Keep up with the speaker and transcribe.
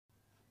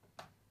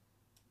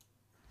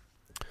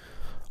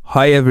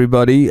Hi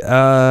everybody.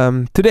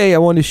 Today I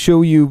want to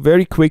show you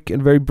very quick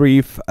and very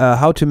brief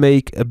how to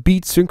make a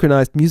beat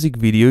synchronized music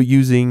video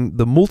using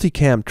the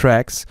multicam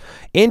tracks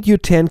and your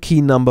 10 key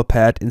number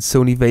pad in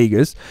Sony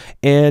Vegas.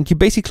 And you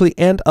basically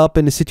end up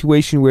in a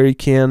situation where you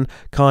can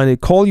kind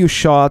of call your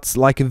shots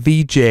like a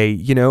VJ,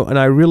 you know, and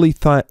I really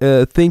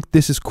think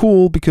this is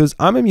cool because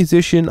I'm a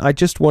musician. I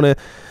just want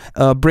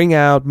to bring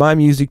out my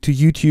music to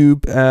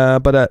YouTube,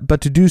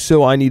 but to do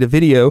so I need a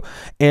video,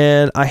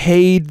 and I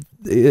hate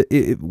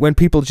when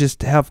people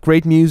just have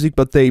great music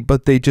but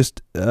they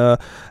just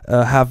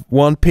have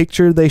one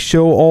picture they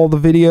show all the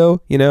video,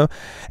 you know.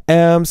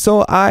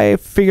 So I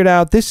figured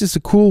out this is a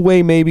cool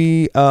way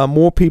maybe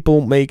more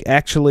people make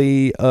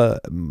actually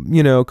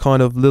you know,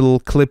 kind of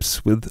little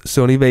clips with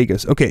Sony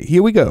Vegas. Okay,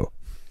 here we go.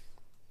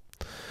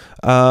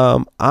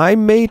 I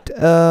made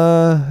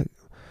a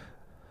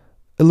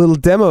little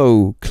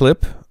demo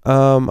clip.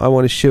 I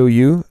want to show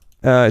you.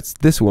 It's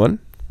this one.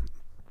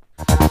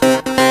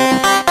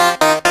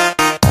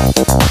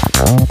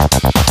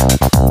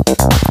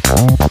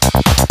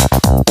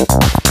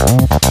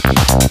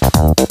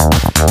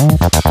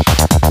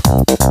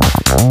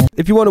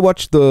 If you want to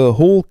watch the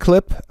whole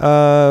clip,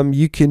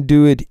 you can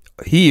do it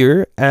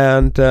here,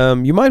 and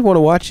you might want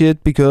to watch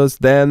it because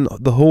then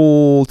the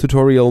whole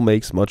tutorial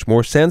makes much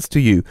more sense to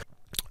you.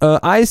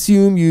 I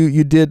assume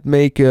you did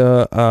make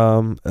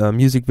a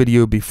music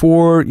video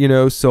before, you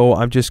know, so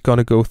I'm just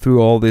gonna go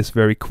through all this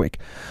very quick.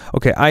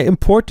 Okay, I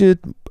imported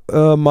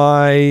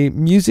my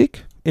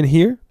music in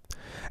here,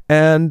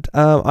 and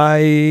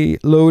I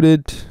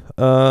loaded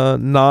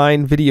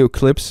 9 video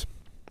clips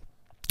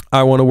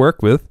I want to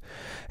work with.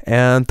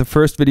 And the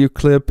first video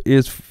clip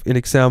is an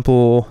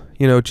example,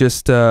 you know,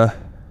 just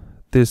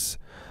this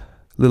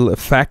little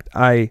effect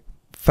I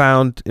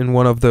found in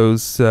one of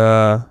those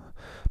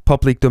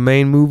public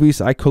domain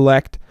movies I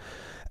collect.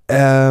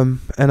 And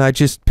I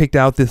just picked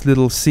out this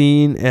little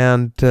scene,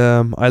 and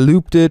I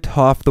looped it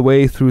half the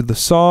way through the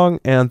song,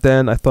 and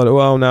then I thought, oh,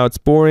 well, now it's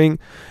boring,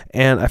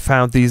 and I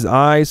found these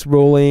eyes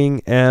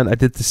rolling, and I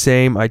did the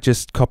same. I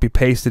just copy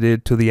pasted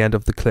it to the end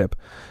of the clip.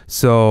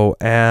 So,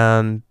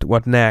 and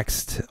what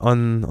next?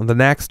 On the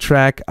next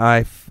track,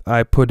 I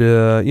put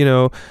a, you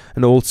know,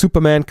 an old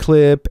Superman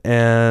clip,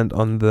 and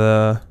on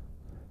the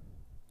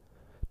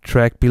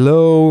track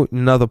below,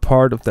 another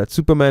part of that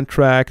Superman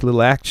track,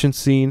 little action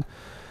scene.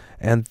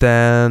 And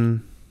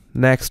then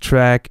next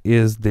track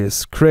is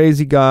this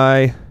crazy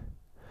guy.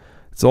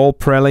 It's all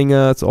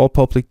Prellinger, it's all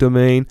public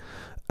domain,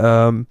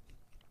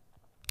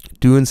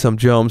 doing some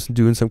jumps and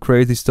doing some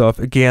crazy stuff.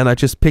 Again, I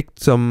just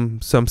picked some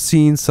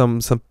scenes,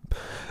 some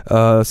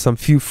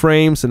few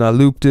frames, and I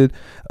looped it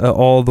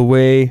all the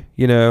way,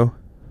 you know,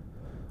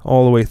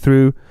 all the way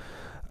through.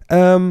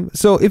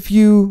 So if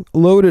you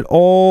loaded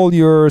all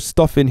your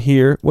stuff in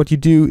here, what you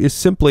do is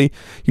simply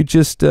you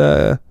just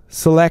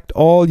select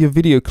all your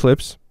video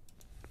clips.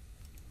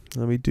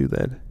 Let me do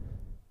that.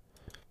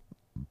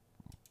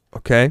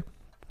 Okay.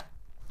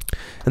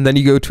 And then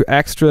you go to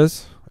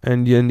extras,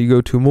 and then you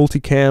go to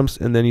multicams,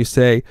 and then you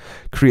say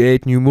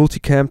create new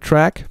multicam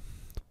track,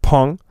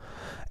 pong.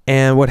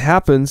 And what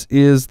happens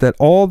is that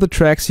all the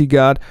tracks you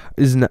got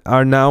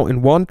are now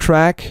in one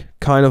track,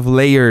 kind of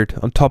layered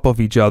on top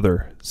of each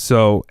other.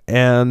 So,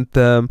 and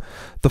the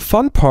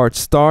fun part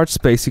starts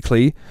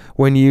basically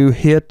when you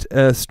hit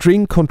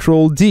string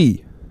control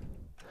D.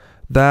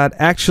 That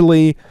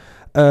actually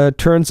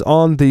turns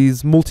on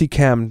these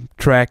multicam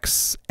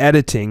tracks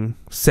editing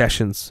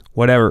sessions,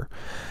 whatever.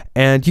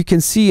 And you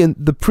can see in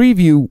the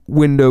preview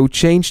window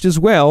changed as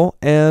well,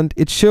 and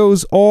it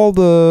shows all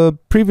the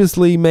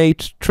previously made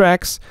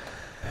tracks,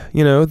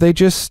 you know, they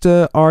just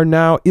are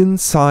now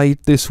inside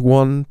this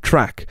one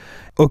track.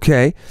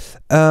 Okay,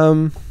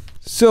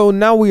 so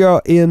now we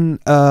are in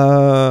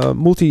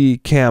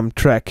multicam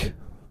track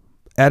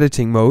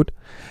editing mode.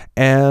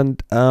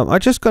 And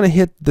I'm just gonna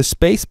hit the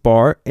space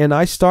bar, and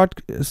I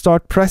start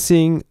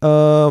pressing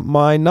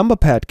my number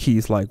pad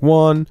keys like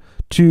 1,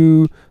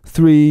 2,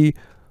 3,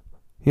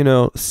 you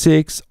know,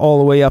 6, all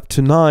the way up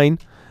to 9.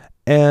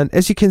 And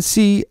as you can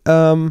see,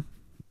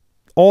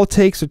 all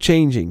takes are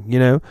changing, you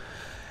know.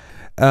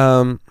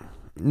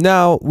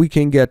 Now we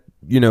can get,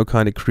 you know,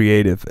 kind of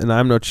creative, and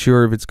I'm not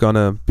sure if it's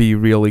gonna be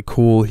really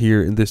cool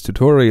here in this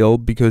tutorial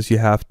because you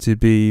have to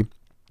be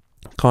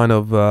kind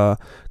of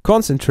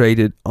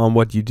concentrated on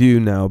what you do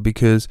now,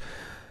 because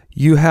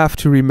you have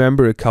to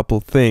remember a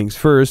couple things.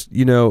 First,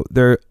 you know,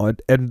 there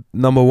at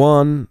number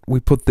 1 we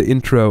put the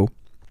intro.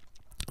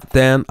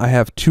 Then I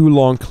have 2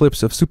 long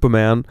clips of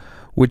Superman,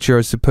 which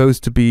are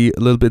supposed to be a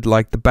little bit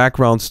like the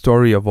background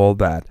story of all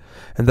that.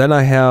 And then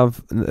I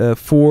have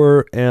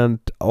 4 and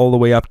all the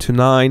way up to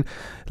 9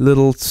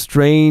 little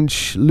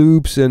strange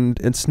loops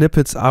and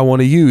snippets I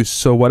want to use.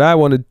 So what I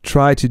want to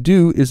try to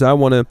do is I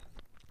want to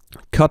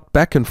cut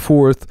back and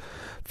forth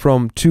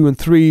from 2 and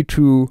 3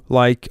 to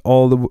like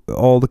all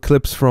the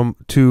clips from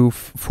 2,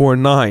 4,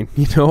 and 9.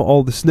 You know,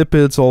 all the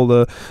snippets, all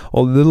the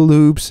little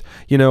loops.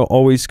 You know,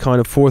 always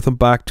kind of forth and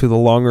back to the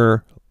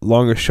longer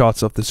longer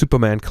shots of the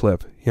Superman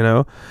clip, you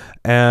know.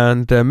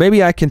 And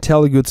maybe I can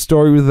tell a good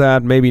story with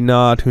that, maybe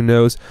not, who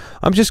knows.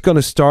 I'm just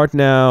gonna start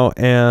now,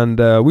 and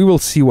we will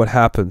see what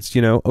happens,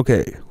 you know.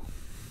 Okay.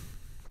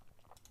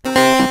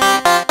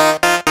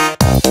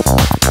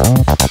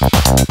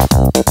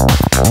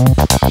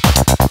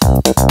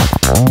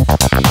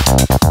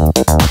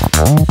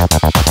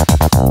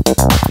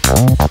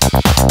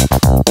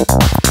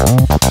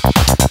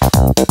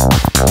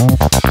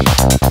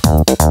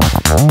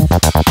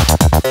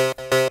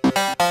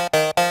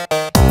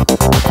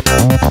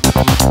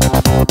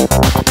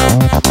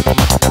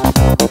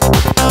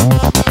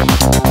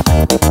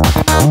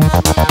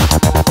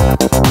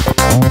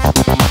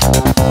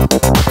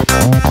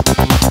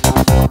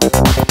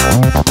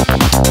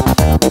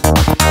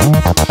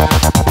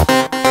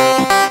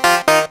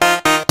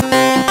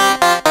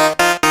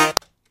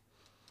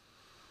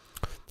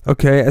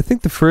 Okay, I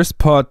think the first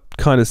part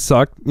kind of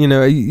sucked. You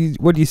know,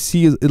 what you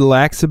see is it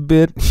lags a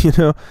bit, you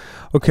know.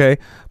 Okay,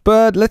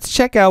 but let's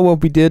check out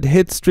what we did.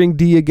 Hit string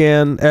D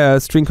again,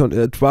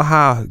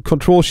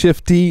 Control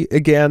Shift D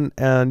again,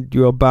 and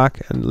you're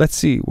back. And let's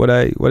see what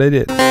I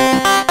did.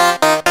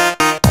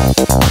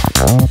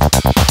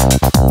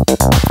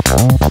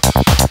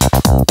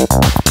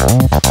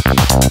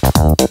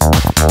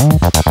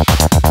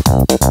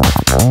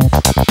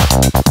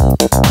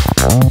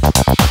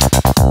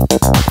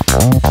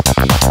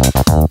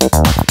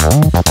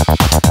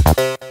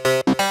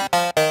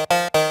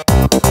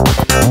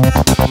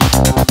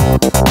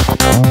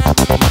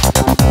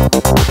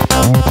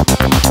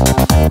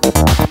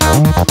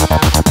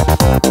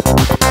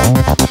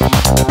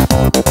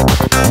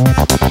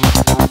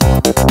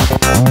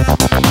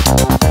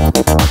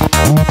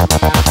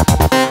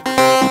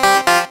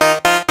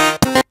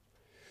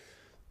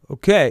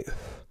 Okay,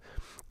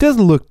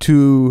 doesn't look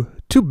too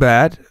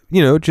bad,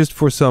 you know, just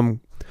for some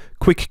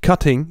quick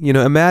cutting. You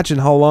know, imagine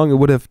how long it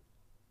would have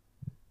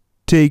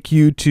take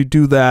you to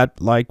do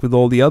that, like with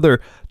all the other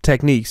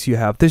techniques you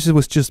have. This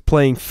was just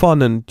playing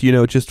fun and, you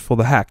know, just for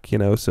the heck, you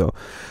know. So,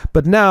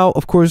 but now,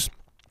 of course,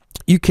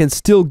 you can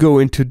still go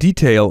into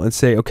detail and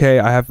say, okay,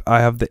 I have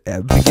the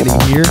beginning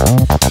here,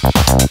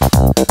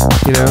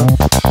 you know,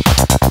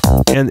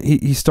 and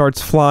he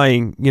starts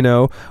flying, you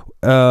know,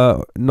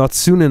 not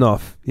soon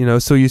enough, you know.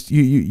 So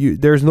you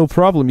there's no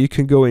problem. You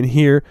can go in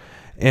here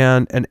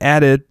and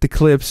edit the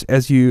clips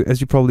as you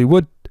probably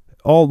would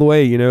all the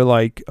way, you know.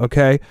 Like,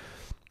 okay,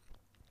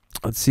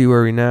 let's see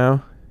where we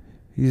now.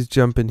 He's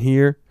jumping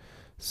here,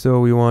 so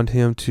we want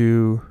him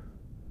to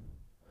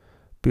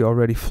be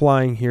already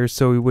flying here,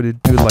 so we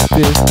would do it like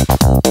this,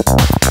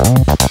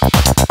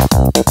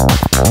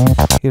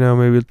 you know.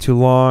 Maybe too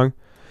long.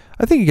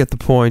 I think you get the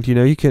point, you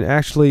know. You can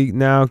actually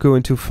now go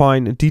into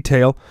fine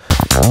detail.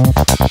 Have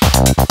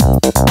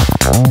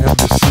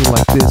the scene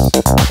like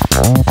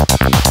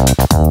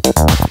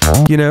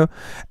this, you know.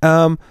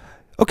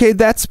 Okay,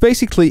 that's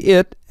basically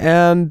it.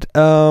 And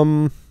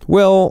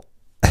well,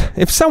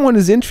 if someone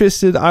is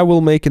interested, I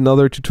will make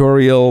another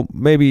tutorial,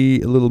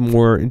 maybe a little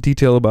more in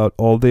detail about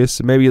all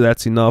this. Maybe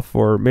that's enough,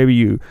 or maybe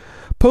you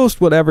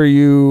post whatever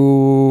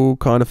you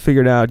kind of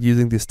figured out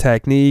using this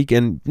technique.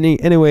 And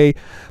anyway,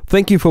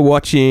 thank you for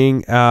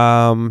watching.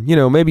 You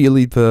know, maybe you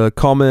leave a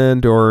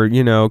comment, or,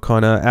 you know,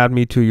 kind of add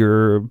me to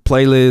your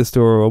playlist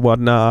or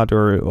whatnot,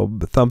 or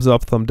thumbs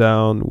up, thumb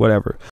down, whatever.